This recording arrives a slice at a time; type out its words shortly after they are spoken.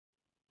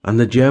and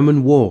the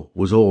German war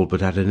was all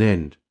but at an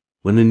end,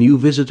 when a new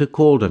visitor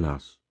called on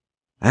us.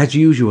 As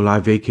usual, I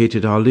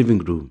vacated our living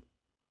room,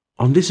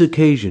 on this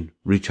occasion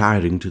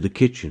retiring to the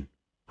kitchen.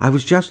 I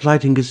was just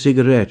lighting a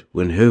cigarette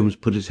when Holmes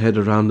put his head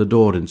around the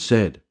door and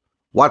said,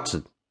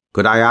 "Watson,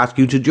 could I ask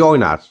you to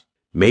join us?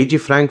 Major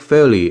Frank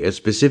Foley has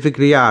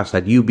specifically asked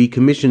that you be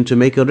commissioned to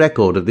make a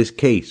record of this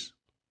case."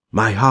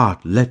 My heart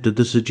leapt at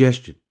the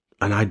suggestion,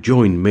 and I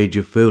joined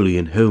Major Foley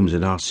and Holmes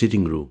in our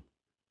sitting room.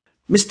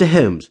 "Mr.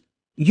 Holmes,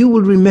 you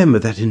will remember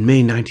that in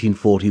May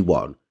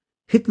 1941,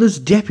 Hitler's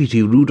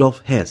deputy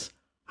Rudolf Hess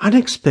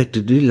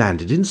unexpectedly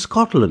landed in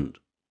Scotland.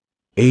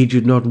 Age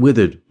had not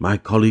withered my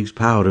colleague's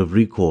power of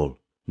recall,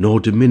 nor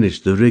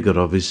diminished the rigour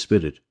of his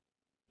spirit,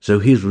 so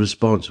his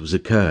response was a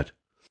curt,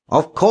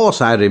 "Of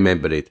course I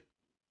remember it."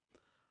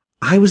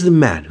 I was the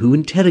man who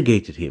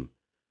interrogated him.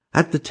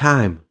 At the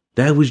time,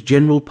 there was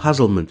general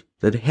puzzlement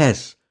that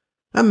Hess,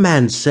 a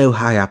man so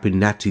high up in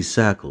Nazi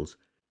circles,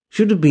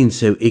 should have been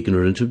so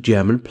ignorant of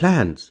German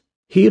plans.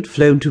 He had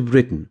flown to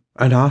Britain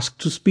and asked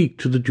to speak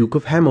to the Duke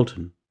of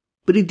Hamilton,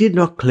 but he did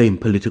not claim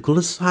political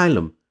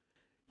asylum,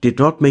 did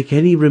not make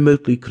any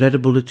remotely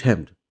credible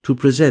attempt to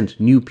present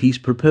new peace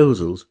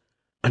proposals,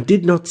 and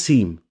did not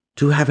seem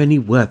to have any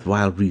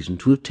worthwhile reason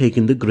to have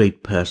taken the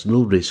great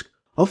personal risk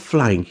of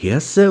flying here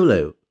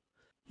solo.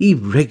 He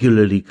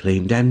regularly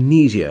claimed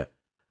amnesia,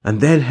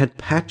 and then had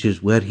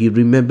patches where he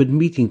remembered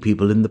meeting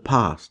people in the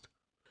past.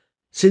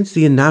 Since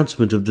the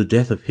announcement of the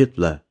death of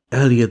Hitler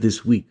earlier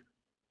this week,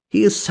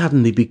 he has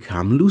suddenly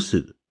become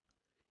lucid.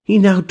 He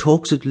now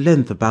talks at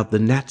length about the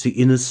Nazi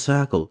inner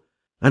circle,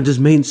 and has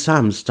made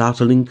some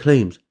startling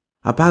claims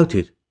about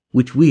it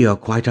which we are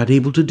quite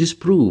unable to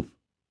disprove."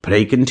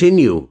 "Pray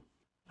continue."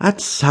 "At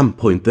some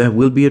point there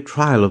will be a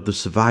trial of the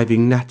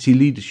surviving Nazi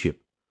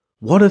leadership.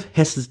 One of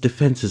Hess's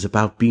defences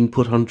about being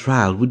put on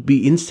trial would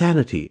be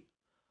insanity.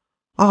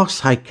 Our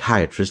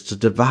psychiatrists are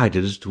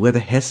divided as to whether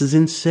Hess is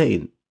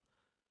insane.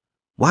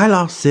 While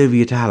our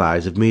Soviet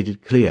allies have made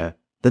it clear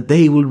that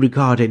they will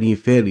regard any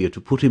failure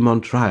to put him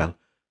on trial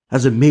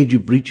as a major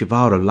breach of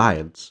our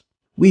alliance,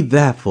 we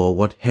therefore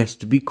want Hess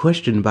to be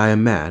questioned by a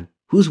man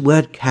whose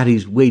word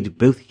carries weight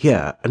both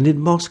here and in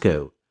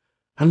Moscow,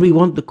 and we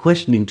want the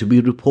questioning to be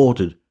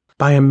reported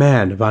by a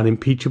man of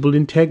unimpeachable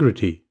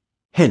integrity.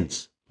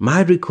 Hence,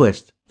 my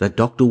request that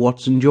Dr.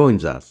 Watson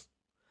joins us.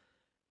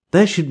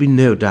 There should be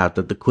no doubt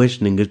that the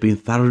questioning has been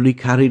thoroughly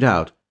carried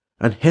out,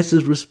 and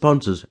Hess's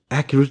responses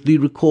accurately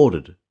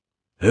recorded."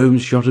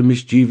 Holmes shot a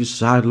mischievous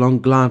sidelong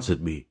glance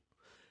at me.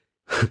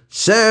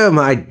 "So,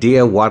 my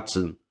dear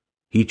Watson,"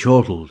 he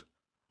chortled,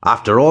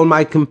 "after all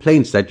my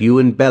complaints that you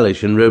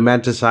embellish and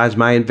romanticize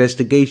my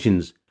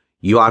investigations,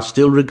 you are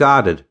still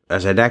regarded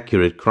as an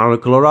accurate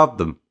chronicler of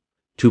them.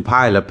 To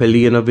pile a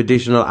pillion of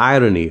additional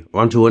irony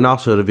onto an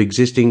otter of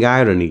existing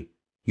irony,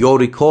 your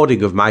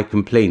recording of my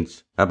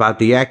complaints about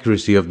the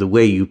accuracy of the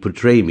way you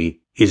portray me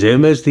is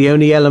almost the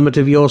only element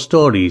of your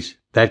stories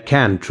that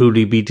can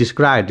truly be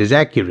described as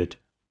accurate."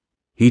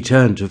 He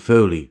turned to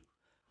Foley.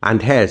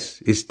 "And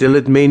Hess is still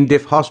at Main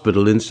Diff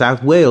Hospital in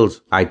South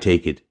Wales, I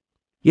take it?"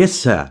 "Yes,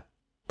 sir.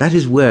 That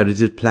is where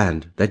it is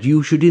planned that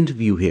you should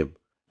interview him,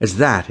 as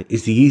that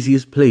is the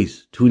easiest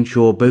place to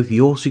ensure both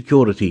your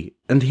security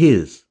and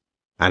his."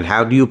 "And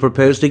how do you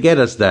propose to get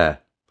us there?"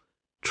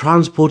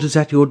 "Transport is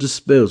at your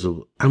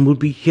disposal and will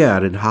be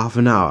here in half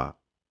an hour."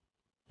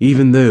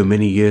 Even though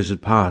many years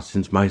had passed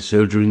since my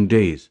soldiering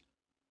days,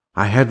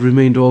 I had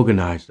remained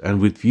organized and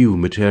with few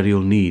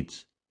material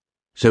needs,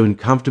 so in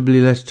comfortably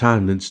less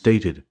time than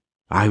stated,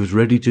 I was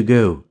ready to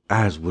go,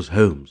 as was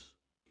Holmes.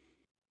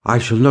 I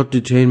shall not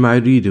detain my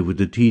reader with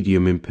the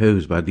tedium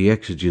imposed by the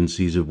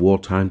exigencies of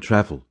wartime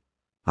travel,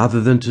 other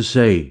than to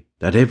say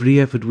that every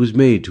effort was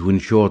made to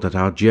ensure that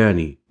our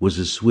journey was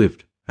as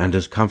swift and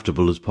as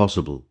comfortable as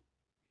possible.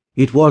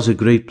 It was a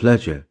great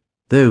pleasure,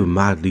 though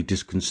mildly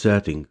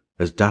disconcerting,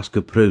 as dusk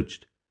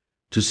approached,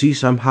 to see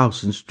some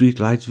house and street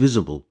lights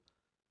visible,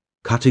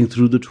 cutting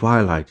through the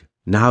twilight,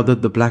 now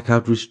that the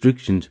blackout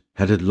restrictions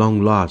had at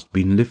long last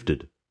been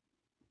lifted.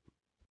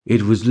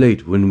 It was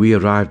late when we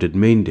arrived at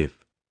Main Diff.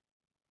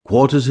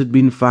 Quarters had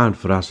been found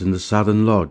for us in the southern lodge,